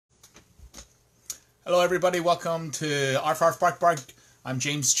Hello everybody, welcome to Arf Arf Bark Bark. I'm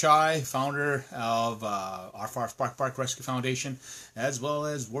James Chai, founder of Arf Arf Bark Bark Rescue Foundation, as well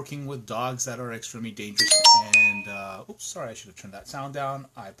as working with dogs that are extremely dangerous. And, oops, sorry, I should have turned that sound down.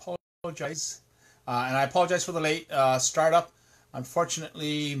 I apologize. And I apologize for the late startup.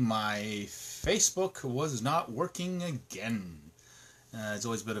 Unfortunately, my Facebook was not working again. It's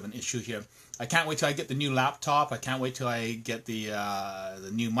always a bit of an issue here. I can't wait till I get the new laptop. I can't wait till I get the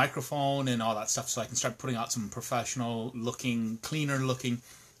new microphone and all that stuff, so I can start putting out some professional looking, cleaner looking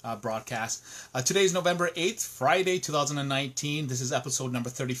broadcasts. Today's November 8th, Friday 2019. This is episode number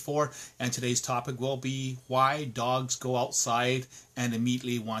 34, and today's topic will be why dogs go outside and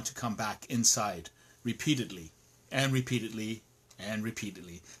immediately want to come back inside repeatedly and repeatedly and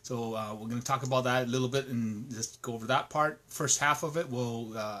repeatedly. So we're going to talk about that a little bit and just go over that part. First half of it,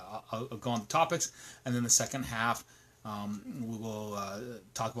 I'll go on the topics, and then the second half, we will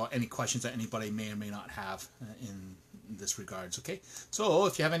talk about any questions that anybody may or may not have in this regards. Okay, so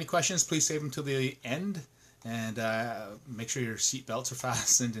if you have any questions, please save them till the end, and make sure your seat belts are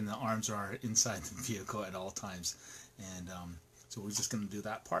fastened and the arms are inside the vehicle at all times. And so we're just going to do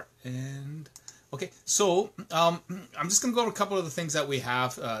that part. And okay, so I'm just going to go over a couple of the things that we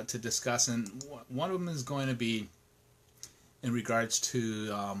have to discuss, and one of them is going to be in regards to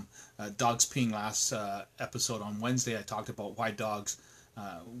dogs peeing. Last episode on Wednesday, I talked about why dogs,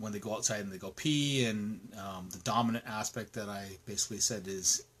 when they go outside and they go pee, and the dominant aspect that I basically said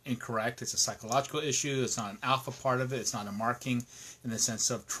is incorrect. It's a psychological issue. It's not an alpha part of it. It's not a marking in the sense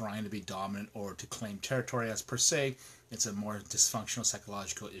of trying to be dominant or to claim territory as per se. It's a more dysfunctional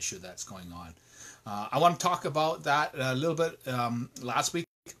psychological issue that's going on. I want to talk about that a little bit last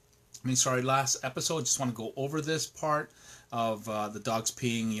episode. Just want to go over this part of the dogs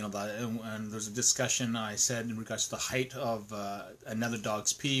peeing. You know, and there's a discussion I said in regards to the height of another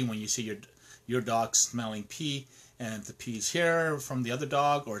dog's pee. When you see your dog smelling pee, and if the pee's here from the other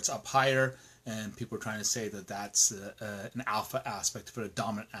dog or it's up higher, and people are trying to say that that's an alpha aspect, but a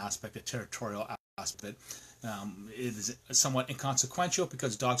dominant aspect, a territorial aspect. It is somewhat inconsequential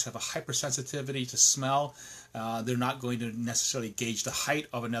because dogs have a hypersensitivity to smell. They're not going to necessarily gauge the height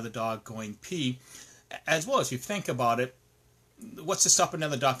of another dog going pee. As well, as you think about it, what's to stop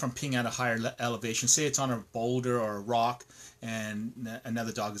another dog from peeing at a higher elevation? Say it's on a boulder or a rock and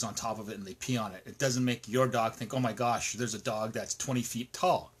another dog is on top of it and they pee on it. It doesn't make your dog think, oh my gosh, there's a dog that's 20 feet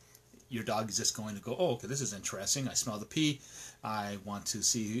tall. Your dog is just going to go, oh, okay, this is interesting. I smell the pee. I want to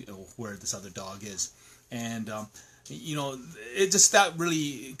see where this other dog is. And, you know, it's just that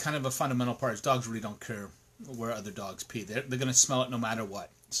really kind of a fundamental part is dogs really don't care where other dogs pee. They're going to smell it no matter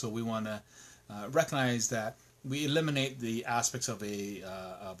what. So we want to recognize that we eliminate the aspects of a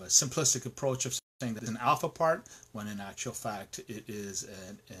simplistic approach of saying that it's an alpha part, when in actual fact it is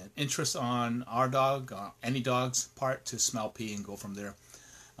an interest on our dog, any dog's part, to smell pee and go from there.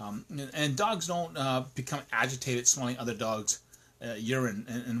 And dogs don't become agitated smelling other dogs' urine.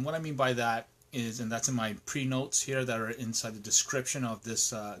 And what I mean by that is, and that's in my pre-notes here that are inside the description of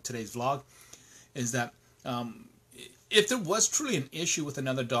this today's vlog, is that if there was truly an issue with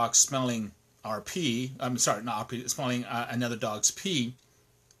another dog smelling our pee, smelling another dog's pee,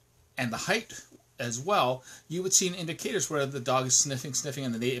 and the height as well, you would see indicators where the dog is sniffing,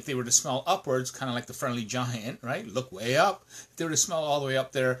 and if they were to smell upwards, kind of like the friendly giant, right? Look way up. If they were to smell all the way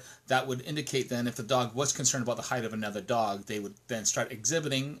up there, that would indicate then if the dog was concerned about the height of another dog, they would then start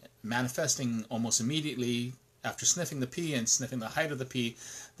manifesting almost immediately after sniffing the pee and sniffing the height of the pee.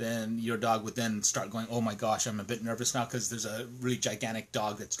 Then your dog would then start going, oh my gosh, I'm a bit nervous now because there's a really gigantic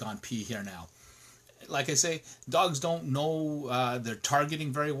dog that's gone pee here now. Like I say, dogs don't know their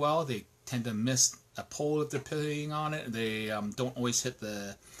targeting very well. They tend to miss a pole if they're peeing on it. They don't always hit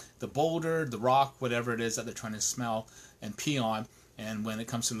the boulder, the rock, whatever it is that they're trying to smell and pee on. And when it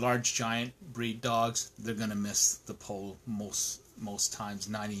comes to large giant breed dogs, they're going to miss the pole most times,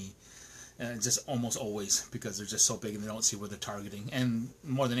 just almost always, because they're just so big and they don't see where they're targeting. And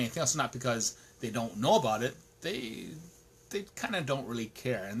more than anything else, not because they don't know about it, they kind of don't really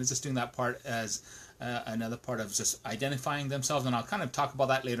care, and they're just doing that part as another part of just identifying themselves. And I'll kind of talk about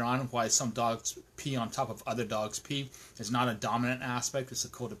that later on, why some dogs pee on top of other dogs pee. It's not a dominant aspect, it's a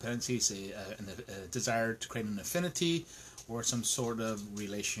codependency, it's a desire to create an affinity or some sort of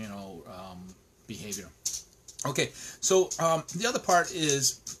relational behavior. Okay, so the other part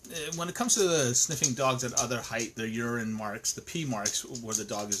is when it comes to the sniffing dogs at other height, their urine marks, the pee marks where the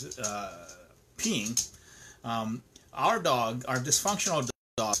dog is peeing, our dysfunctional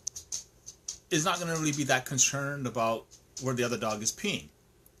dog is not going to really be that concerned about where the other dog is peeing.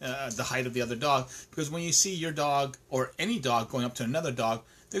 the height of the other dog, because when you see your dog or any dog going up to another dog,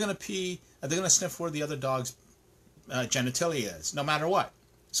 they're going to pee, they're going to sniff where the other dog's genitalia is, no matter what.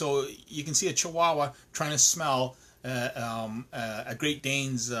 So you can see a Chihuahua trying to smell a Great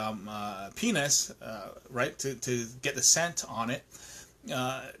Dane's penis, right, to get the scent on it.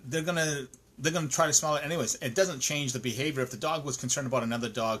 They're gonna try to smell it anyways. It doesn't change the behavior. If the dog was concerned about another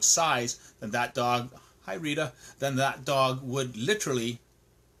dog's size, then that dog, hi Rita, then that dog would literally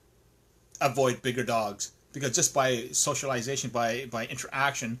avoid bigger dogs, because just by socialization, by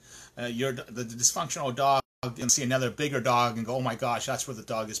interaction, the dysfunctional dog can see another bigger dog and go, oh my gosh, that's where the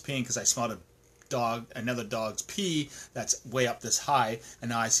dog is peeing because I smelled another dog's pee that's way up this high, and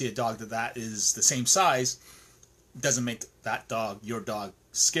now I see a dog that is the same size. Doesn't make that dog, your dog,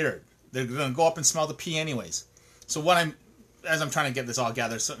 scared. They're going to go up and smell the pee anyways. So as I'm trying to get this all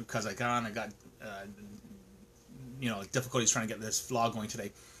gathered, because I got difficulties trying to get this vlog going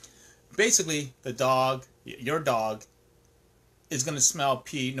today. Basically, your dog, is going to smell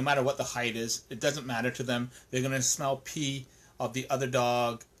pee no matter what the height is. It doesn't matter to them. They're going to smell pee of the other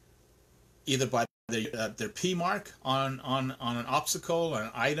dog, either by their pee mark on an obstacle or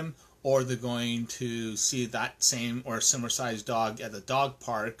an item, or they're going to see that same or similar sized dog at the dog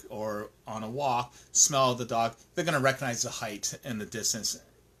park or on a walk, smell the dog. They're going to recognize the height and the distance.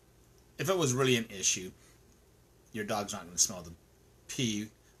 If it was really an issue, your dog's not going to smell the pee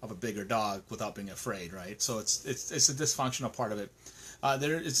of a bigger dog without being afraid, right? So it's a dysfunctional part of it.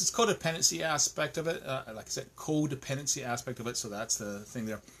 There is this codependency aspect of it. Like I said, codependency aspect of it. So that's the thing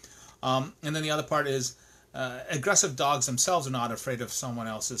there. And then the other part is aggressive dogs themselves are not afraid of someone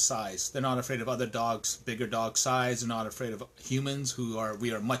else's size. They're not afraid of other dogs, bigger dog size. They're not afraid of humans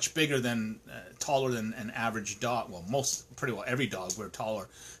we are much bigger than, taller than an average dog. Well, pretty well every dog, we're taller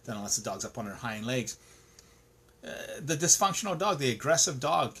than, unless the dog's up on their hind legs. The dysfunctional dog, the aggressive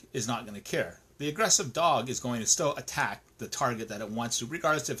dog, is not going to care. The aggressive dog is going to still attack the target that it wants to,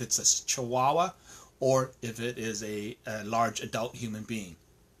 regardless if it's a Chihuahua or if it is a large adult human being.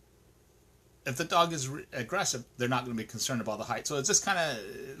 If the dog is aggressive, they're not going to be concerned about the height. So it's just kind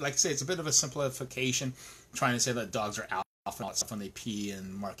of, like I say, it's a bit of a simplification, trying to say that dogs are alpha and stuff when they pee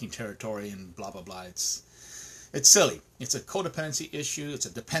and marking territory and blah, blah, blah. It's silly. It's a codependency issue. It's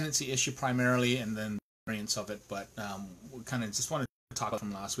a dependency issue primarily, and then variants of it. But we kind of just wanted to talk about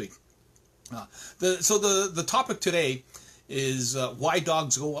from last week. So the topic today is why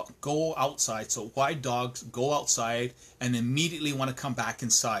dogs go outside. So why dogs go outside and immediately want to come back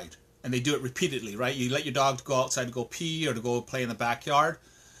inside. And they do it repeatedly, right? You let your dog go outside to go pee or to go play in the backyard,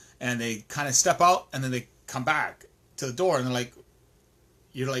 and they kind of step out and then they come back to the door, and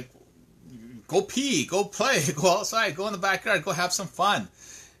you're like, go pee, go play, go outside, go in the backyard, go have some fun.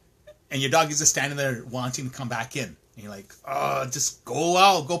 And your dog is just standing there wanting to come back in. And you're like, oh, just go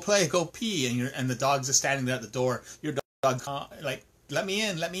out, go play, go pee. And the dog's just standing there at the door. Your dog, like, let me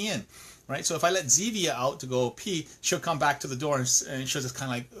in. Right? So if I let Zevia out to go pee, she'll come back to the door and she'll just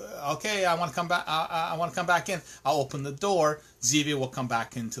kind of like, okay, I want to come back. I want to come back in. I'll open the door. Zevia will come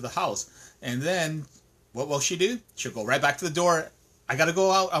back into the house, and then what will she do? She'll go right back to the door. I gotta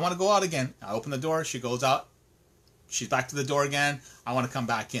go out. I want to go out again. I open the door. She goes out. She's back to the door again. I want to come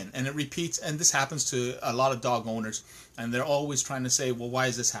back in, and it repeats. And this happens to a lot of dog owners, and they're always trying to say, well, why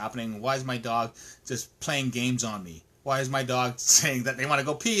is this happening? Why is my dog just playing games on me? Why is my dog saying that they want to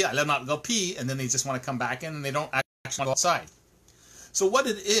go pee? I let them out to go pee, and then they just want to come back in, and they don't actually want to go outside. So what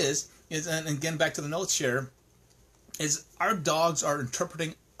it is, and again, back to the notes here, is our dogs are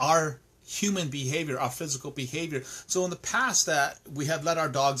interpreting our human behavior, our physical behavior. So in the past that we have let our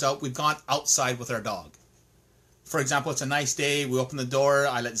dogs out, we've gone outside with our dog. For example, it's a nice day, we open the door,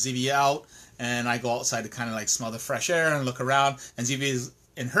 I let Zevia out, and I go outside to kind of like smell the fresh air and look around, and Zevia's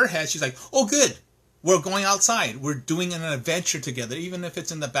in her head, she's like, oh good, we're going outside. We're doing an adventure together. Even if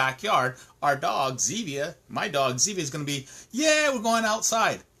it's in the backyard, our dog, Zevia, my dog, Zevia, is going to be, yeah, we're going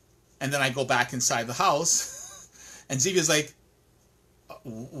outside. And then I go back inside the house, and Zevia's like,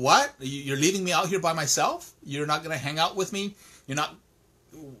 what? You're leaving me out here by myself? You're not going to hang out with me? You're not,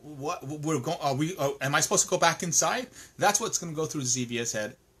 what? We're going, am I supposed to go back inside? That's what's going to go through Zevia's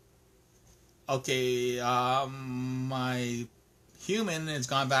head. Okay, my human has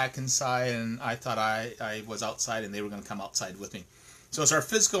gone back inside, and I thought I was outside and they were going to come outside with me. So it's our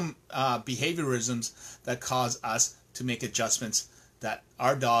physical behaviorisms that cause us to make adjustments that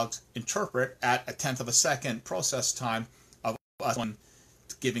our dogs interpret at a tenth of a second process time of us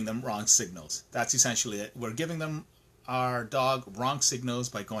giving them wrong signals. That's essentially it. We're giving them, our dog, wrong signals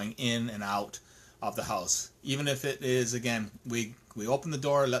by going in and out of the house. Even if it is, again, we open the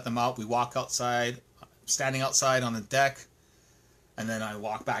door, let them out, we walk outside, standing outside on the deck, and then I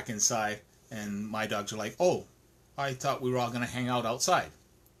walk back inside, and my dogs are like, oh, I thought we were all going to hang out outside.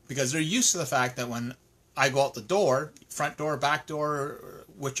 because they're used to the fact that when I go out the door, front door, back door,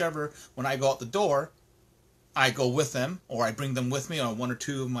 whichever, when I go out the door, I go with them, or I bring them with me, or one or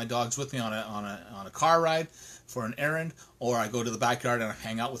two of my dogs with me on a car ride for an errand, or I go to the backyard and I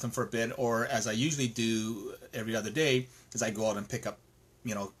hang out with them for a bit, or as I usually do every other day, is I go out and pick up,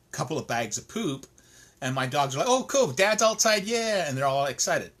 a couple of bags of poop, and my dogs are like, oh, cool, Dad's outside, yeah, and they're all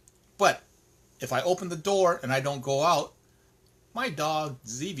excited. But if I open the door and I don't go out, my dog,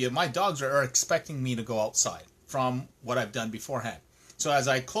 Zevia, my dogs are expecting me to go outside from what I've done beforehand. So as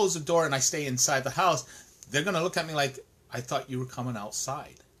I close the door and I stay inside the house, they're going to look at me like, I thought you were coming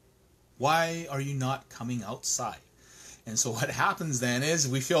outside. Why are you not coming outside? And so what happens then is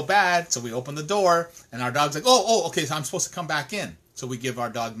we feel bad, so we open the door, and our dog's like, oh, okay, so I'm supposed to come back in. So we give our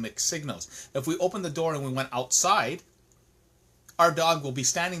dog mixed signals. If we open the door and we went outside, our dog will be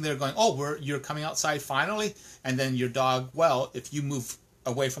standing there going, oh, you're coming outside finally? And then your dog, well, if you move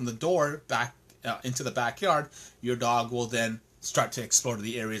away from the door back into the backyard, your dog will then start to explore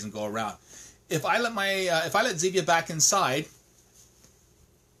the areas and go around. If I let Zevia back inside,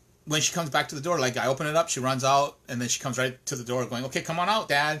 when she comes back to the door, like I open it up, she runs out, and then she comes right to the door going, okay, come on out,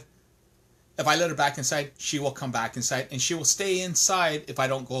 Dad. If I let her back inside, she will come back inside, and she will stay inside if I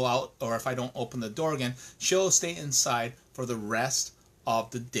don't go out or if I don't open the door again. She'll stay inside for the rest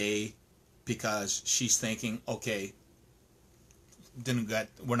of the day because she's thinking, okay,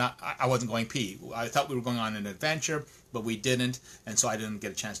 I wasn't going pee. I thought we were going on an adventure, but we didn't, and so I didn't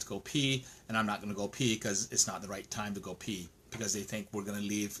get a chance to go pee, and I'm not going to go pee because it's not the right time to go pee because they think we're going to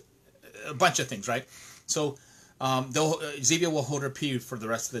leave a bunch of things, right? So Zevia will hold her pee for the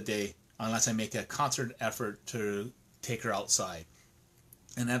rest of the day unless I make a concerted effort to take her outside.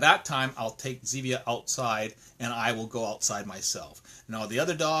 And at that time, I'll take Zevia outside, and I will go outside myself. Now, the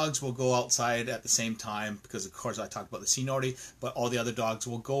other dogs will go outside at the same time because, of course, I talked about the seniority, but all the other dogs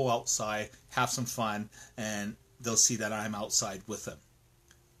will go outside, have some fun, and they'll see that I'm outside with them.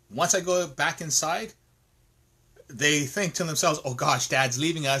 Once I go back inside, they think to themselves, oh gosh, Dad's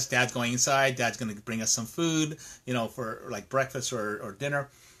leaving us, Dad's going inside, Dad's going to bring us some food, for like breakfast or dinner.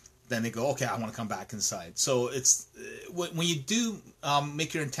 Then they go, okay, I want to come back inside. So it's when you do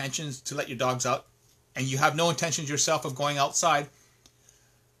make your intentions to let your dogs out, and you have no intentions yourself of going outside,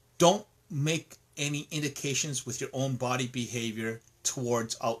 don't make any indications with your own body behavior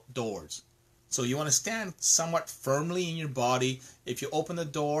towards outdoors. So you want to stand somewhat firmly in your body. If you open the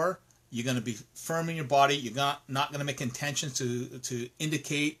door, you're going to be firm in your body. You're not going to make intentions to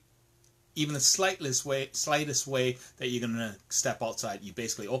indicate even the slightest way that you're going to step outside. You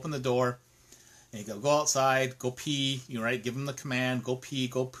basically open the door and you go outside, go pee, right? Give them the command, go pee,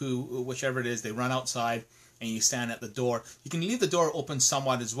 go poo, whichever it is. They run outside and you stand at the door. You can leave the door open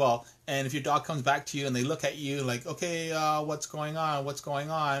somewhat as well. And if your dog comes back to you and they look at you like, okay, what's going on? What's going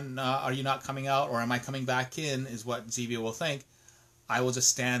on? Are you not coming out, or am I coming back in, is what Zevia will think. I will just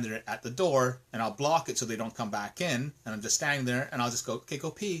stand there at the door and I'll block it so they don't come back in. And I'm just standing there and I'll just go, okay, go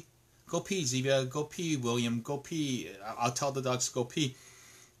pee. Go pee, Zevia. Go pee, William. Go pee. I'll tell the dogs to go pee.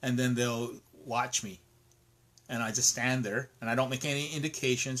 And then they'll watch me. And I just stand there and I don't make any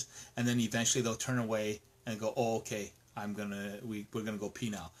indications. And then eventually they'll turn away and go, oh, okay, we're gonna go pee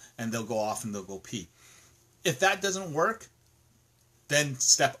now. And they'll go off and they'll go pee. If that doesn't work, then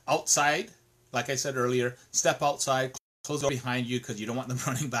step outside. Like I said earlier, step outside, close the door behind you because you don't want them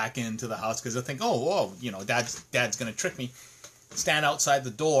running back into the house because they'll think, oh, Dad's gonna trick me. Stand outside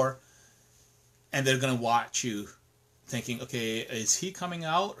the door. And they're going to watch you thinking, okay, is he coming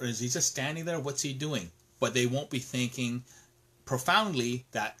out or is he just standing there? What's he doing? But they won't be thinking profoundly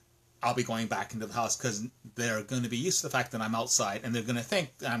that I'll be going back into the house because they're going to be used to the fact that I'm outside, and they're going to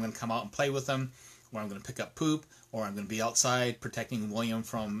think that I'm going to come out and play with them, or I'm going to pick up poop, or I'm going to be outside protecting William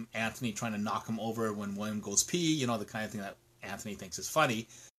from Anthony trying to knock him over when William goes pee, the kind of thing that Anthony thinks is funny,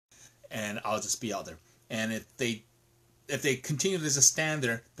 and I'll just be out there. And if they continue to just stand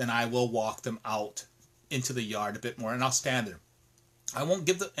there, then I will walk them out into the yard a bit more, and I'll stand there. I won't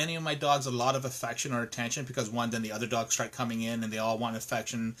give any of my dogs a lot of affection or attention because, one, then the other dogs start coming in and they all want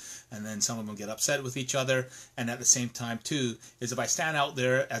affection, and then some of them get upset with each other. And at the same time, too, is if I stand out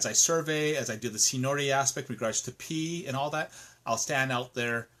there as I survey, as I do the seniority aspect in regards to pee and all that, I'll stand out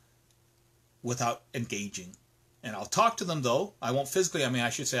there without engaging. And I'll talk to them, though. I won't physically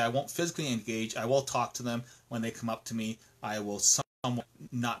engage. I will talk to them when they come up to me. I will somewhat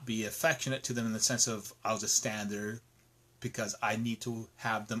not be affectionate to them in the sense of I'll just stand there because I need to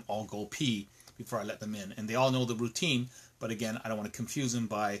have them all go pee before I let them in. And they all know the routine, but again, I don't want to confuse them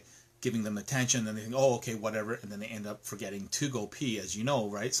by giving them attention, and they think, oh, okay, whatever, and then they end up forgetting to go pee, as you know,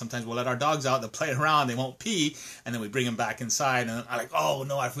 right? Sometimes we'll let our dogs out, they'll play around, they won't pee, and then we bring them back inside, and I'm like, oh,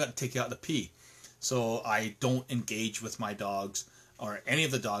 no, I forgot to take you out to pee. So I don't engage with my dogs, or any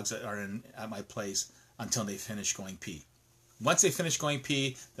of the dogs that are at my place, until they finish going pee. Once they finish going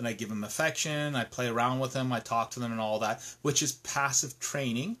pee, then I give them affection, I play around with them, I talk to them and all that, which is passive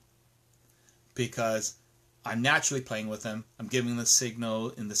training, because I'm naturally playing with them. I'm giving the signal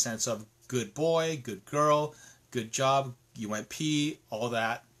in the sense of good boy, good girl, good job, you went pee, all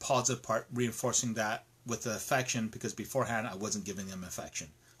that positive part, reinforcing that with the affection, because beforehand I wasn't giving them affection.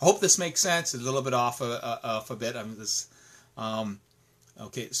 I hope this makes sense. It's a little bit off a bit.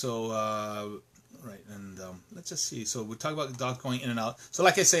 Okay, so right, and let's just see. So we talk about the dog going in and out. So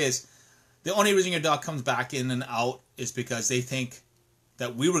like I say, is the only reason your dog comes back in and out is because they think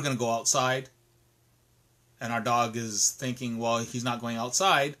that we were going to go outside, and our dog is thinking, well, he's not going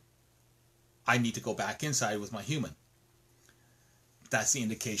outside, I need to go back inside with my human. That's the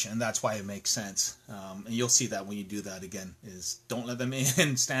indication, and that's why it makes sense. And you'll see that when you do that again, is don't let them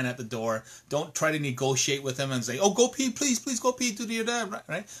in, stand at the door. Don't try to negotiate with them and say, oh, go pee, please go pee, do your dad,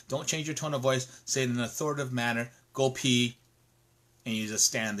 right? Don't change your tone of voice. Say it in an authoritative manner, go pee, and you just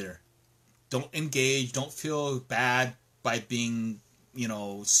stand there. Don't engage, don't feel bad by being,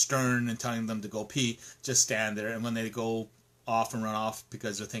 stern and telling them to go pee. Just stand there, and when they go off and run off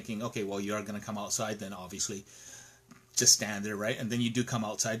because they're thinking, okay, well, you are going to come outside, then obviously just stand there, right? And then you do come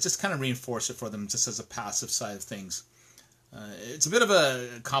outside. Just kind of reinforce it for them, just as a passive side of things. It's a bit of a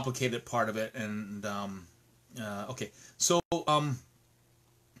complicated part of it, and okay. So one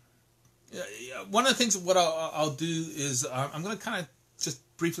of the things what I'll do is I'm going to kind of just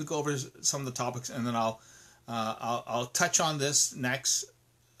briefly go over some of the topics, and then I'll touch on this next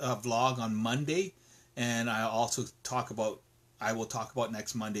vlog on Monday, and I will talk about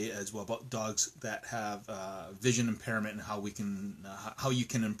next Monday as well about dogs that have vision impairment, and how you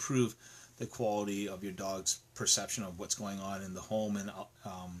can improve the quality of your dog's perception of what's going on in the home, and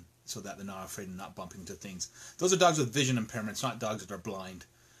so that they're not afraid of not bumping into things. Those are dogs with vision impairments, not dogs that are blind.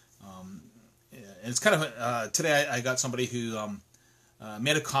 And it's kind of today I got somebody who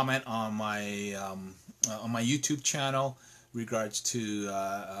made a comment on my YouTube channel regards to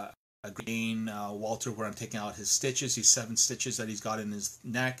Walter, where I'm taking out his stitches. He's 7 stitches that he's got in his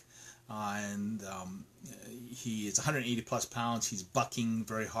neck, and he is 180 plus pounds. He's bucking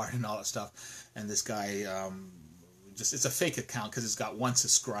very hard and all that stuff. And this guy, it's a fake account because it's got 1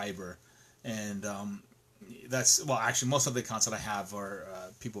 subscriber, and actually most of the accounts that I have are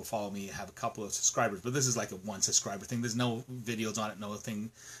people who follow me have a couple of subscribers, but this is like a 1 subscriber thing. There's no videos on it, no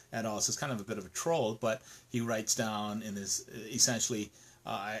thing at all. So it's kind of a bit of a troll, but he writes down in his essentially.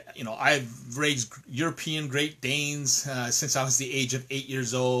 I've raised European Great Danes since I was the age of 8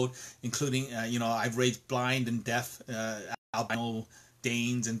 years old, including, I've raised blind and deaf albino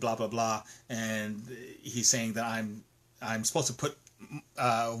Danes and blah, blah, blah. And he's saying that I'm supposed to put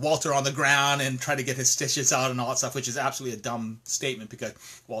Walter on the ground and try to get his stitches out and all that stuff, which is absolutely a dumb statement, because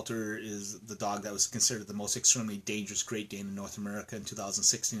Walter is the dog that was considered the most extremely dangerous Great Dane in North America in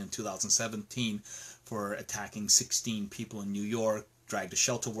 2016 and 2017 for attacking 16 people in New York, dragged a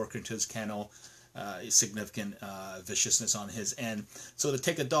shelter worker into his kennel, significant viciousness on his end. So to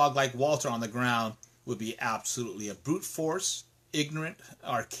take a dog like Walter on the ground would be absolutely a brute force, ignorant,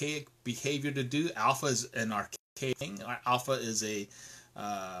 archaic behavior to do. Alpha is an archaic thing. Alpha is it's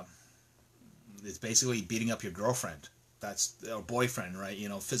basically beating up your girlfriend. That's or boyfriend, right?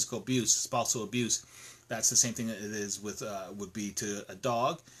 Physical abuse, spousal abuse. That's the same thing that it is with would be to a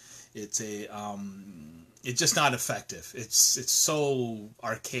dog. It's just not effective. It's so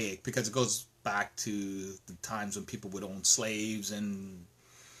archaic because it goes back to the times when people would own slaves and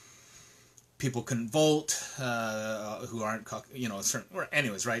people couldn't vote who aren't,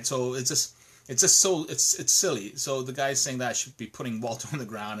 anyways, right? So it's silly. So the guy's saying that I should be putting Walter on the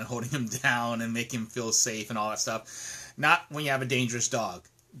ground and holding him down and making him feel safe and all that stuff. Not when you have a dangerous dog.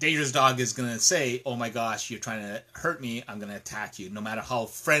 Dangerous dog is going to say, oh my gosh, you're trying to hurt me, I'm going to attack you. No matter how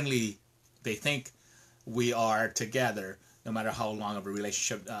friendly they think we are together, no matter how long of a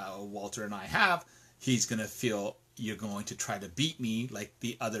relationship Walter and I have, he's going to feel you're going to try to beat me like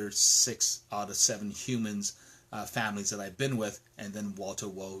the other 6 out of 7 humans, families that I've been with, and then Walter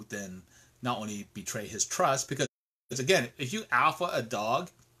will then not only betray his trust, because again, if you alpha a dog,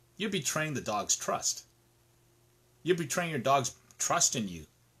 you're betraying the dog's trust. You're betraying your dog's trust in you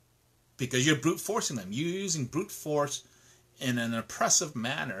because you're brute forcing them. You're using brute force in an oppressive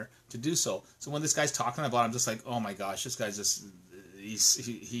manner to do so. So when this guy's talking about it, I'm just like, oh my gosh, this guy's just,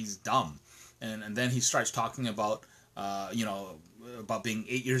 he's dumb. And then he starts talking about, about being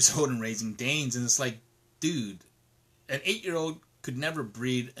 8 years old and raising Danes, and it's like, dude, an 8-year-old could never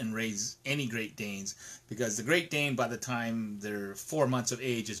breed and raise any Great Danes, because the Great Dane, by the time they're 4 months of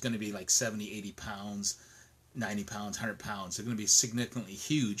age, is going to be like 70, 80 pounds, 90 pounds, 100 pounds. They're going to be significantly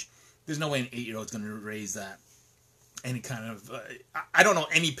huge. There's no way an 8-year-old is going to raise that. Any kind of... I don't know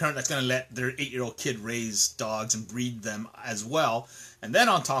any parent that's going to let their 8-year-old kid raise dogs and breed them as well. And then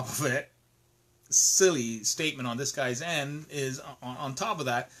on top of it, silly statement on this guy's end is, on top of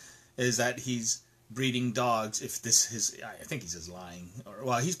that, is that he's breeding dogs. If this is, I think he's just lying. Or,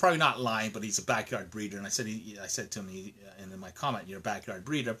 well, he's probably not lying, but he's a backyard breeder. And I said to him, and in my comment, you're a backyard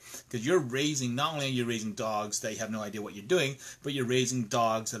breeder, because you're raising, not only are you raising dogs that you have no idea what you're doing, but you're raising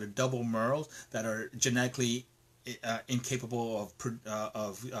dogs that are double merled, that are genetically incapable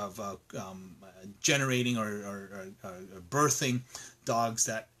of generating or birthing dogs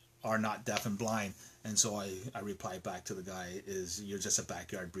that are not deaf and blind. And so I replied back to the guy, is you're just a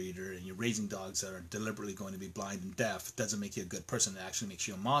backyard breeder and you're raising dogs that are deliberately going to be blind and deaf. It doesn't make you a good person. It actually makes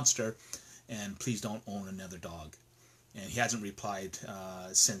you a monster. And please don't own another dog. And he hasn't replied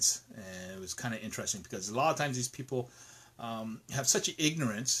since. And it was kind of interesting, because a lot of times these people have such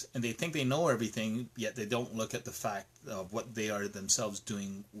ignorance, and they think they know everything, yet they don't look at the fact of what they are themselves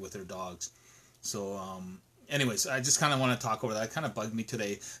doing with their dogs. So anyways, I just kind of want to talk over that. It kind of bugged me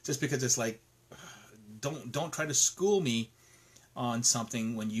today, just because it's like, don't try to school me on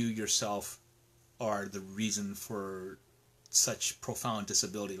something when you yourself are the reason for such profound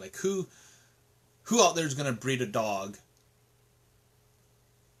disability. Like, who out there is going to breed a dog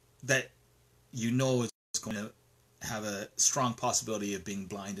that you know is going to have a strong possibility of being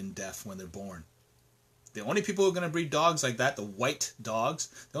blind and deaf when they're born? The only people who are going to breed dogs like that, the white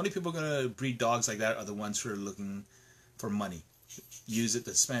dogs, the only people who are going to breed dogs like that are the ones who are looking for money. Use it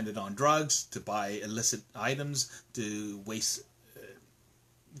to spend it on drugs, to buy illicit items, to waste,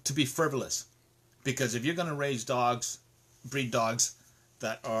 to be frivolous. Because if you're going to raise dogs, breed dogs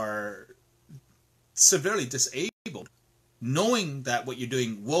that are severely disabled, knowing that what you're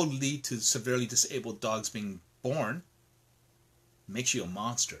doing will lead to severely disabled dogs being born, makes you a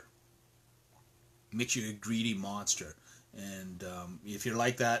monster. Makes you a greedy monster. And if you're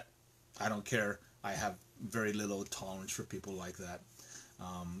like that, I don't care. I have very little tolerance for people like that.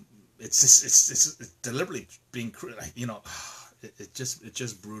 It's deliberately being, you know, it's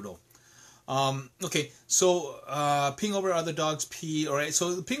just brutal. Okay, so peeing over other dogs' pee. All right,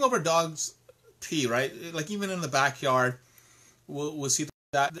 so peeing over dogs' pee, right? Like, even in the backyard, we'll see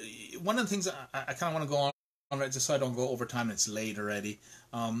that. One of the things I kind of want to go on, right, just so I don't go over time and it's late already.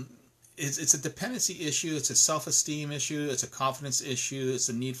 It's a dependency issue, it's a self-esteem issue, it's a confidence issue, it's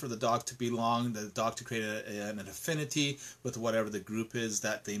a need for the dog to belong, the dog to create an affinity with whatever the group is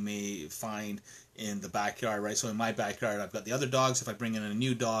that they may find in the backyard, right? So in my backyard, I've got the other dogs. If I bring in a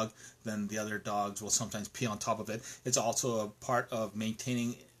new dog, then the other dogs will sometimes pee on top of it. It's also a part of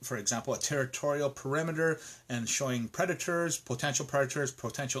maintaining, for example, a territorial perimeter and showing predators, potential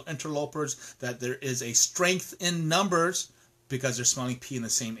interlopers, that there is a strength in numbers, because they're smelling pee in the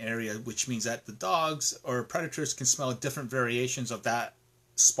same area, which means that the dogs or predators can smell different variations of that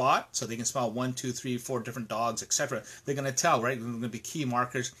spot. So they can smell 1, 2, 3, 4 different dogs, etc. They're going to tell, right? They're going to be key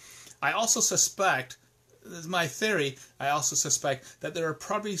markers. I also suspect, this is my theory, I also suspect that there are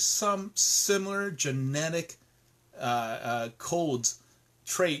probably some similar genetic codes,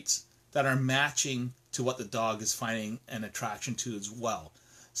 traits, that are matching to what the dog is finding an attraction to as well.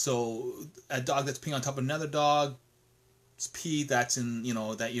 So a dog that's peeing on top of another dog, pee that's in, you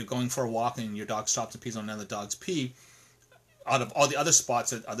know, that you're going for a walk and your dog stops and pees on another dog's pee, out of all the other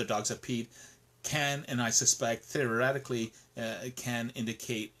spots that other dogs have peed, can, and I suspect theoretically, can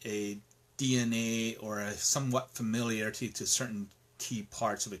indicate a DNA or a somewhat familiarity to certain key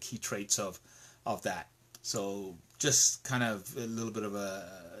parts of the key traits of that. So just kind of a little bit of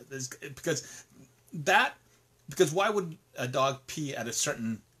because why would a dog pee at a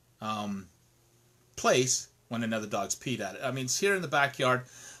certain place when another dog's peed at it? I mean, it's here in the backyard.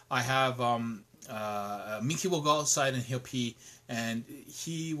 I have Minky will go outside and he'll pee, and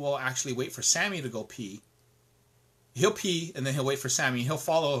he will actually wait for Sammy to go pee. He'll pee, and then he'll wait for Sammy.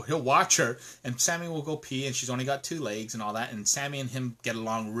 He'll watch her, and Sammy will go pee, and she's only got 2 legs and all that, and Sammy and him get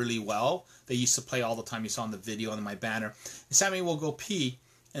along really well. They used to play all the time. You saw in the video on my banner. And Sammy will go pee,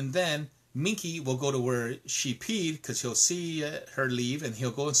 and then Minky will go to where she peed, because he'll see her leave, and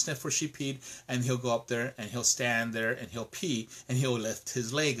he'll go and sniff where she peed, and he'll go up there, and he'll stand there, and he'll pee, and he'll lift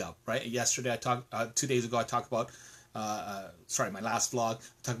his leg up, right? Yesterday, 2 days ago, I talked about, my last vlog,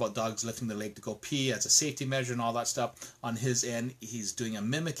 I talked about dogs lifting the leg to go pee as a safety measure and all that stuff. On his end, he's doing a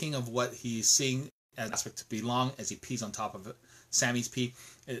mimicking of what he's seeing as an aspect to belong as he pees on top of Sammy's pee,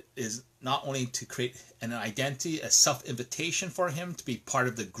 it is not only to create an identity, a self-invitation for him to be part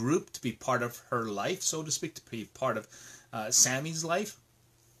of the group, to be part of her life, so to speak, to be part of Sammy's life.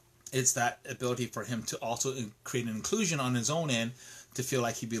 It's that ability for him to also create an inclusion on his own end, to feel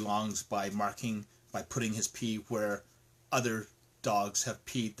like he belongs by putting his pee where other dogs have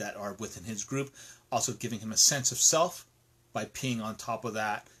peed that are within his group. Also giving him a sense of self by peeing on top of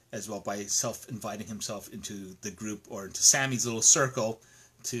that, as well, by self-inviting himself into the group or into Sammy's little circle,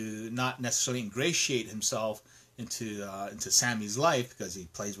 to not necessarily ingratiate himself into Sammy's life because he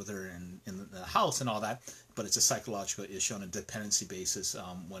plays with her in the house and all that, but it's a psychological issue on a dependency basis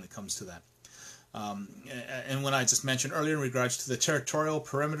when it comes to that. And when I just mentioned earlier in regards to the territorial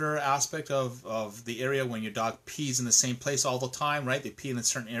perimeter aspect of the area, when your dog pees in the same place all the time, right? They pee in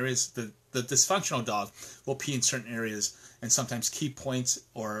certain areas. The dysfunctional dog will pee in certain areas, and sometimes key points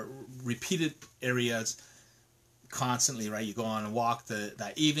or repeated areas constantly, right? You go on a walk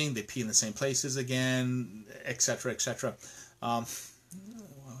that evening, they pee in the same places again, etc., etc.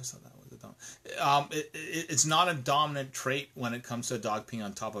 It's not a dominant trait when it comes to a dog peeing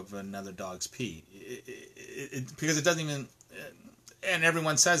on top of another dog's pee, because it doesn't even. And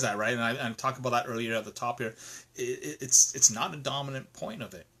everyone says that, right? And I talked about that earlier at the top here. It's not a dominant point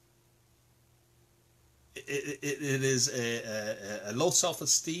of it. It is a low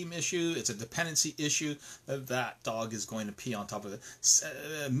self-esteem issue. It's a dependency issue that dog is going to pee on top of it.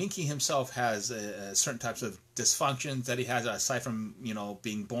 Minky himself has certain types of dysfunctions that he has, aside from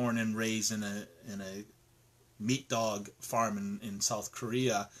being born and raised in a meat dog farm in South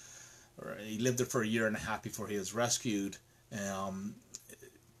Korea. He lived there for 1.5 years before he was rescued. And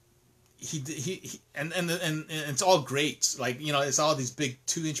it's all great. Like it's all these big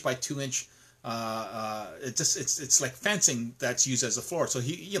 2-inch by 2-inch. It's like fencing that's used as a floor. So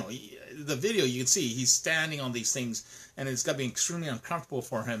the video you can see he's standing on these things, and it's got to be extremely uncomfortable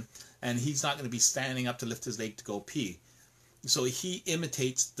for him, and he's not going to be standing up to lift his leg to go pee. So he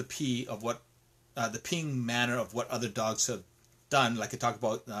imitates the pee of what the peeing manner of what other dogs have done. Like I talked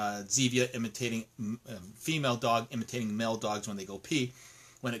about Zevia imitating female dog imitating male dogs when they go pee.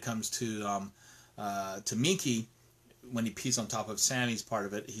 When it comes to Minky, when he pees on top of Sammy's part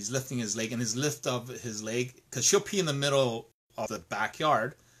of it, he's lifting his leg, and his lift of his leg, because she'll pee in the middle of the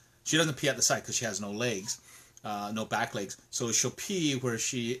backyard. She doesn't pee at the side because she has no legs, no back legs. So she'll pee where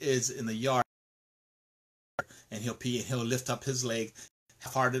she is in the yard, and he'll pee, and he'll lift up his leg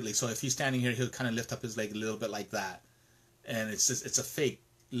half-heartedly. So if he's standing here, he'll kind of lift up his leg a little bit like that. And it's a fake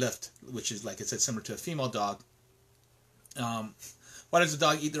lift, which is, like I said, similar to a female dog. Why does the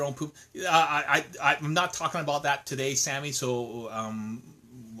dog eat their own poop? I'm not talking about that today, Sammy, so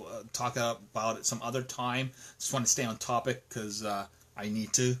talk about it some other time. Just want to stay on topic because I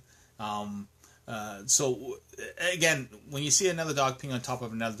need to. So, again, when you see another dog peeing on top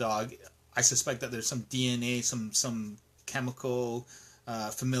of another dog, I suspect that there's some DNA, some chemical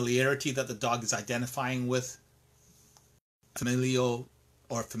familiarity that the dog is identifying with. Familial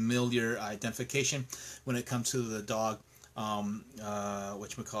or familiar identification when it comes to the dog.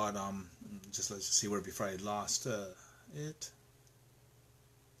 Whatchamacallit, let's just see where before I lost it.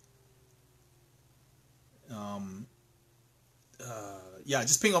 Yeah,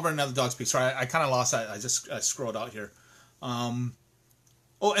 just ping over another dog's pee. Sorry, I kind of lost that. I scrolled out here. Oh,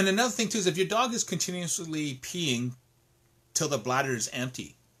 and another thing too is if your dog is continuously peeing till the bladder is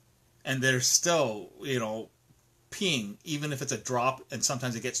empty, and they're still, peeing, even if it's a drop, and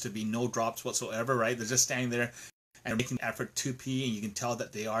sometimes it gets to be no drops whatsoever, right? They're just standing there and making an effort to pee, and you can tell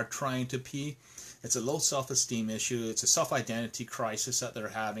that they are trying to pee. It's a low self-esteem issue. It's a self-identity crisis that they're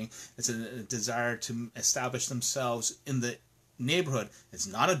having. It's a desire to establish themselves in the neighborhood. It's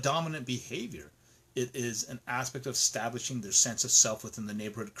not a dominant behavior. It is an aspect of establishing their sense of self within the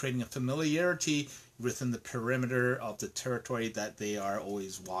neighborhood, creating a familiarity within the perimeter of the territory that they are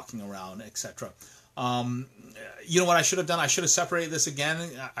always walking around, etc. You know what I should have done? I should have separated this again.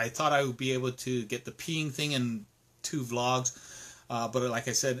 I thought I would be able to get the peeing thing in 2 vlogs, but like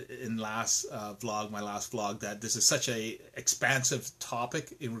I said in my last vlog, that this is such a expansive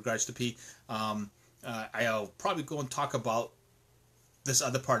topic in regards to pee. I'll probably go and talk about this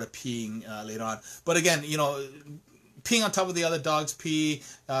other part of peeing later on. But again, peeing on top of the other dog's pee,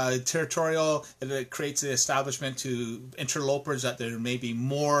 territorial, it creates the establishment to interlopers that there may be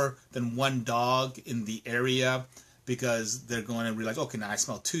more than one dog in the area, because they're going to realize, okay, now I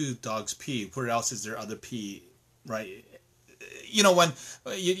smell 2 dogs pee. Where else is there other pee, right? When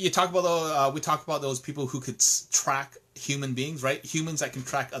you talk about we talk about those people who could track human beings, right? Humans that can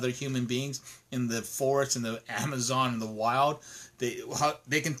track other human beings in the forest, in the Amazon, in the wild.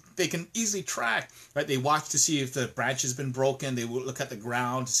 they can easily track, right? They watch to see if the branch has been broken. They will look at the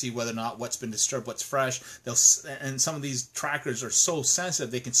ground to see whether or not what's been disturbed, what's fresh. And some of these trackers are so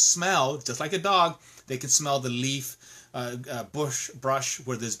sensitive, they can smell, just like a dog, they can smell the leaf, brush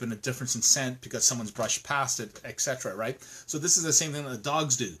where there's been a difference in scent because someone's brushed past it, etc., right? So this is the same thing that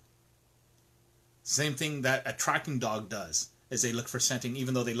dogs do. Same thing that a tracking dog does, is they look for scenting,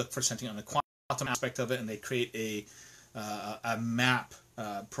 even though they look for scenting on the quantum aspect of it, and they create a map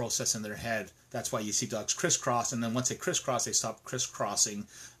process in their head. That's why you see dogs crisscross, and then once they crisscross, they stop crisscrossing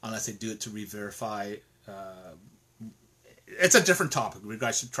unless they do it to re-verify. It's a different topic with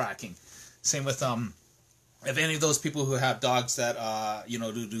regards to tracking. Same with if any of those people who have dogs that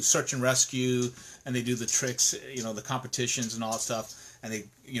do search and rescue, and they do the tricks, the competitions and all that stuff, and they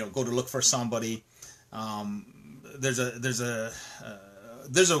go to look for somebody. There's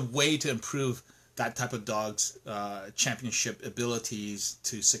a way to improve that type of dog's championship abilities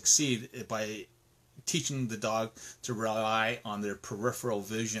to succeed by teaching the dog to rely on their peripheral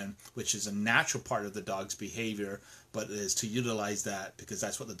vision, which is a natural part of the dog's behavior, but is to utilize that because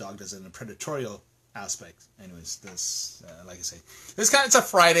that's what the dog does in a predatorial aspect. Anyways, this, like I say, it's a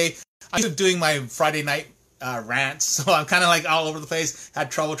Friday. I'm doing my Friday night rants, so I'm kind of like all over the place. Had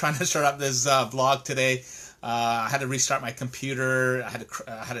trouble trying to start up this vlog today. I had to restart my computer. I had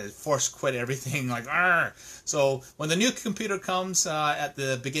to force quit everything. Like, argh. So when the new computer comes at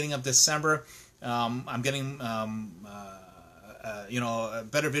the beginning of December, I'm getting a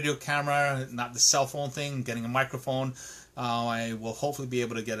better video camera, not the cell phone thing. Getting a microphone. I will hopefully be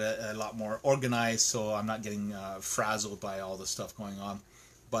able to get a lot more organized, so I'm not getting frazzled by all the stuff going on.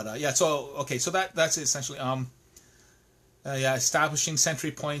 But yeah, so okay, so that's essentially establishing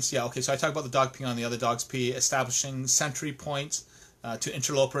sentry points. Yeah, okay, so I talk about the dog peeing on the other dog's pee, establishing sentry points to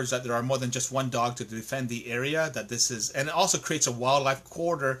interlopers, that there are more than just one dog to defend the area, that this is, and it also creates a wildlife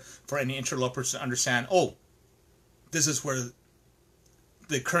corridor for any interlopers to understand, oh, this is where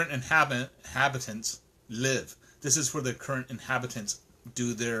the current inhabitants live. This is where the current inhabitants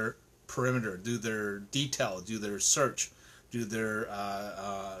do their perimeter, do their detail, do their search, do their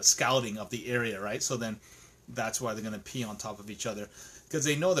scouting of the area, right? So then that's why they're going to pee on top of each other, because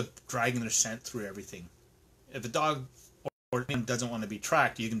they know they're dragging their scent through everything. If a dog or doesn't want to be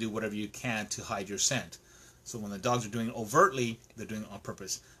tracked, you can do whatever you can to hide your scent. So when the dogs are doing it overtly, they're doing it on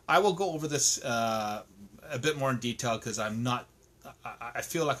purpose. I will go over this a bit more in detail because I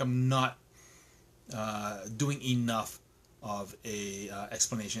feel like I'm not doing enough of a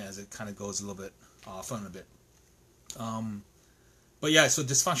explanation, as it kind of goes a little bit off on a bit. But yeah, so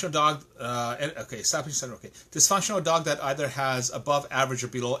dysfunctional dog, dysfunctional dog that either has above average or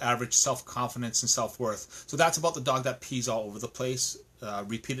below average self-confidence and self-worth. So that's about the dog that pees all over the place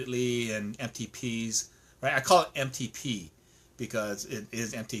repeatedly and empty pees, right? I call it empty pee because it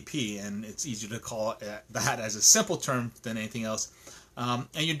is empty pee, and it's easier to call that as a simple term than anything else. And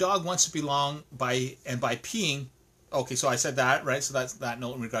your dog wants to belong by peeing. Okay, so I said that, right? So that's that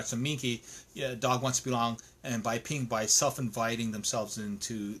note in regards to Minky. Yeah, dog wants to belong, and by peeing, by self-inviting themselves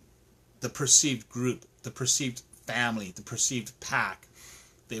into the perceived group, the perceived family, the perceived pack.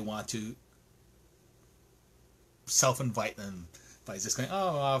 They want to self-invite them by just going,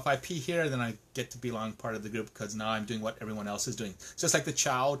 oh, if I pee here, then I get to belong part of the group because now I'm doing what everyone else is doing. It's just like the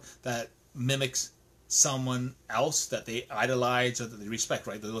child that mimics someone else that they idolize or that they respect,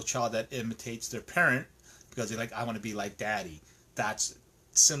 right? The little child that imitates their parent because they're like, I want to be like daddy. That's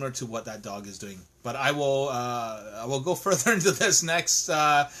similar to what that dog is doing. But I will go further into this next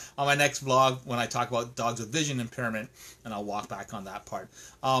on my next vlog when I talk about dogs with vision impairment, and I'll walk back on that part.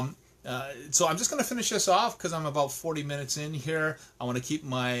 So I'm just going to finish this off because I'm about 40 minutes in here. I want to keep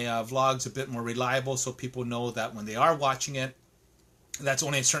my vlogs a bit more reliable so people know that when they are watching it, that's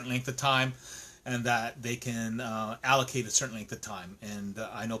only a certain length of time, and that they can allocate a certain length of time. And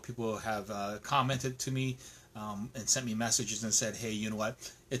I know people have commented to me and sent me messages and said, hey, you know what,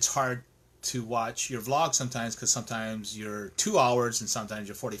 it's hard to watch your vlog sometimes because sometimes you're 2 hours and sometimes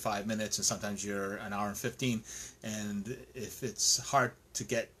you're 45 minutes and sometimes you're an hour and 15. And if it's hard to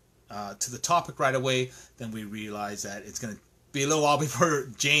get to the topic right away, then we realize that it's going to be a little while before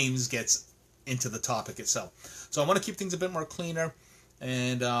James gets into the topic itself. So I want to keep things a bit more cleaner.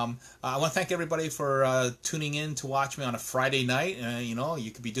 And I want to thank everybody for tuning in to watch me on a Friday night. You know,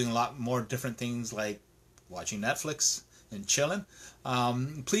 you could be doing a lot more different things like watching Netflix and chilling.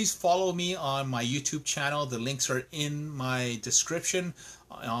 Please follow me on my YouTube channel. The links are in my description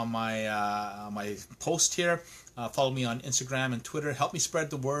on my post here. Follow me on Instagram and Twitter. Help me spread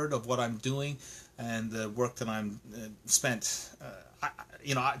the word of what I'm doing and the work that I'm spent.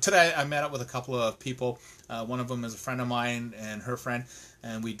 today I met up with a couple of people. One of them is a friend of mine and her friend,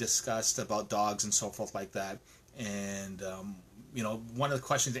 and we discussed about dogs and so forth like that. And one of the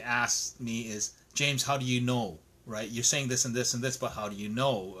questions they asked me is, James, how do you know? Right? You're saying this and this and this, but how do you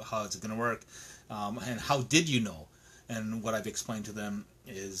know? How is it going to work? And how did you know? And what I've explained to them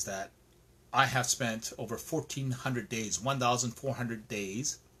is that I have spent over 1,400 days, 1,400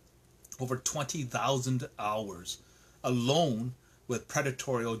 days, over 20,000 hours alone with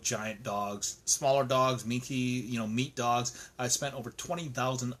predatory giant dogs, smaller dogs, meat dogs. I spent over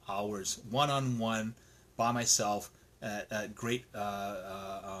 20,000 hours one-on-one by myself at great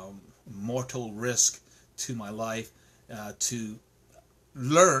mortal risk to my life to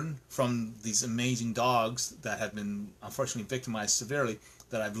learn from these amazing dogs that have been unfortunately victimized severely,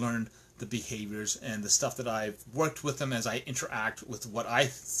 that I've learned the behaviors and the stuff that I've worked with them as I interact with what I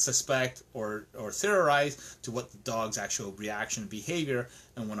suspect or theorize to what the dog's actual reaction and behavior.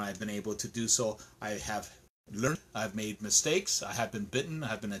 And when I've been able to do so, I have learned, I've made mistakes, I have been bitten, I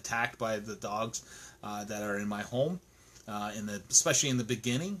have been attacked by the dogs that are in my home, especially in the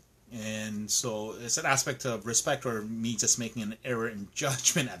beginning. And so it's an aspect of respect, or me just making an error in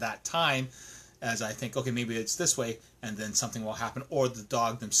judgment at that time, as I think, okay, maybe it's this way, and then something will happen, or the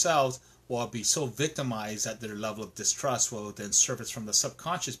dog themselves will be so victimized that their level of distrust will then surface from the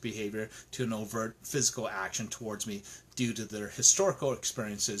subconscious behavior to an overt physical action towards me due to their historical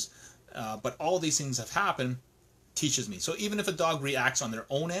experiences. But all these things have happened teaches me. So even if a dog reacts on their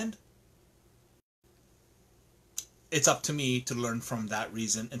own end, it's up to me to learn from that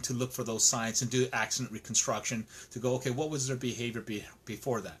reason and to look for those signs and do accident reconstruction to go, okay, what was their behavior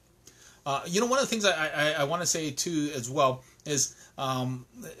before that? One of the things I want to say too as well is,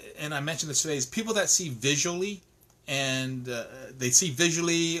 and I mentioned this today, is people that see visually, and they see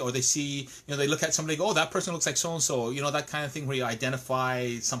visually, or they see, they look at somebody, go, oh, that person looks like so-and-so, that kind of thing where you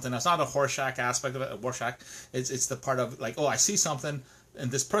identify something. That's not a Rorschach aspect of it, a Rorschach. It's the part of like, oh, I see something, and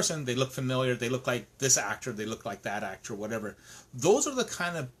this person, they look familiar, they look like this actor, they look like that actor, whatever. Those are the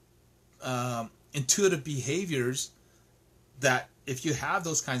kind of intuitive behaviors that if you have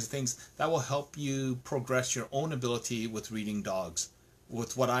those kinds of things, that will help you progress your own ability with reading dogs.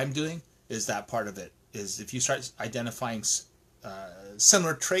 With what I'm doing is that part of it, is if you start identifying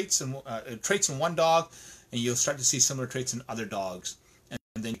similar traits and traits in one dog, and you'll start to see similar traits in other dogs. And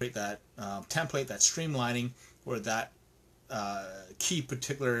then create that template, that streamlining, where that key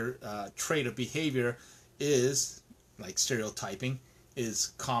particular trait of behavior is, like stereotyping,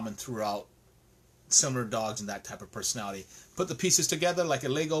 is common throughout similar dogs and that type of personality. Put the pieces together like a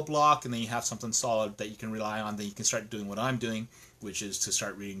Lego block, and then you have something solid that you can rely on. Then you can start doing what I'm doing, which is to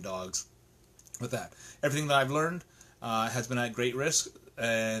start reading dogs with that. Everything that I've learned has been at great risk,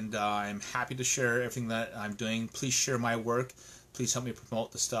 and I'm happy to share everything that I'm doing. Please share my work. Please help me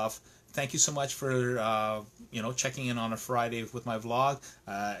promote the stuff. Thank you so much for checking in on a Friday with my vlog.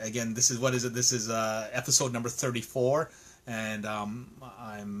 Again, this is episode number 34. And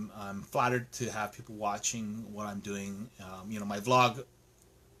I'm flattered to have people watching what I'm doing. My vlog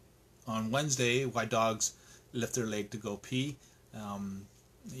on Wednesday, why dogs lift their leg to go pee.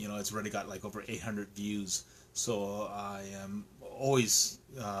 It's already got like over 800 views. So I am always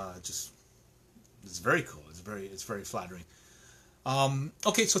it's very cool. It's very flattering.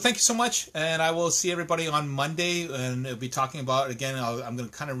 Okay, so thank you so much, and I will see everybody on Monday, and I'll be talking about, again, I'm going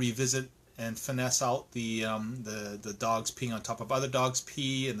to kind of revisit and finesse out the dogs peeing on top of other dogs'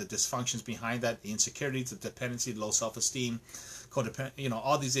 pee, and the dysfunctions behind that, the insecurities, the dependency, low self-esteem, codependent,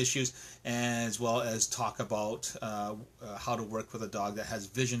 all these issues, as well as talk about how to work with a dog that has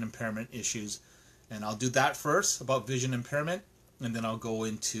vision impairment issues. And I'll do that first, about vision impairment, and then I'll go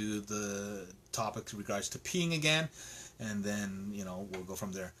into the topic in regards to peeing again, and then, we'll go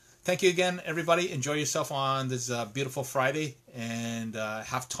from there. Thank you again, everybody. Enjoy yourself on this beautiful Friday, and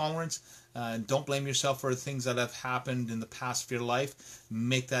have tolerance. Don't blame yourself for things that have happened in the past of your life.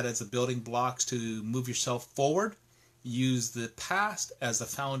 Make that as the building blocks to move yourself forward. Use the past as the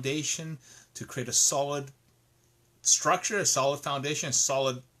foundation to create a solid structure, a solid foundation, a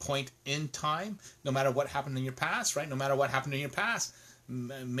solid point in time. No matter what happened in your past, right? No matter what happened in your past,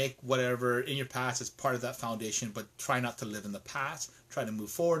 make whatever in your past as part of that foundation, but try not to live in the past. Try to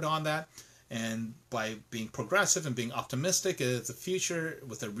move forward on that. And by being progressive and being optimistic at the future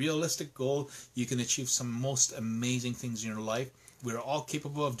with a realistic goal, you can achieve some most amazing things in your life. We're all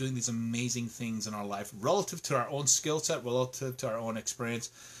capable of doing these amazing things in our life relative to our own skill set, relative to our own experience.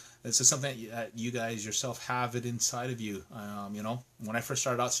 This is something that you guys yourself have it inside of you. When I first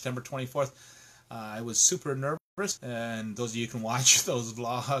started out September 24th, I was super nervous. And those of you who can watch those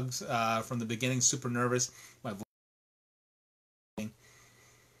vlogs from the beginning, super nervous. My voice.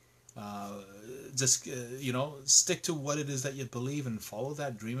 just you know, stick to what it is that you believe and follow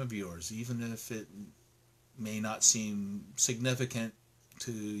that dream of yours, even if it may not seem significant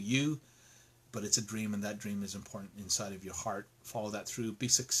to you, but it's a dream, and that dream is important inside of your heart. Follow that through. Be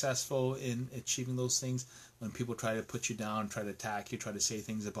successful in achieving those things. When people try to put you down, try to attack you, try to say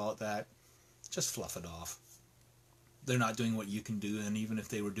things about that, just fluff it off. They're not doing what you can do, and even if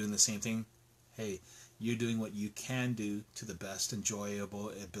they were doing the same thing, hey, you're doing what you can do to the best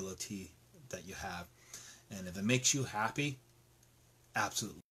enjoyable ability that you have. And if it makes you happy,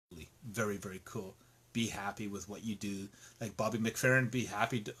 absolutely, very, very cool. Be happy with what you do. Like Bobby McFerrin, be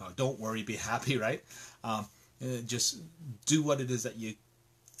happy. Don't worry, be happy, right? Just do what it is that you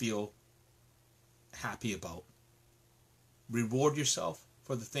feel happy about. Reward yourself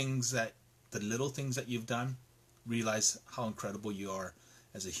for the little things that you've done. Realize how incredible you are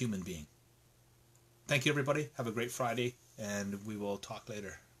as a human being. Thank you, everybody. Have a great Friday, and we will talk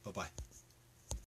later. Bye-bye.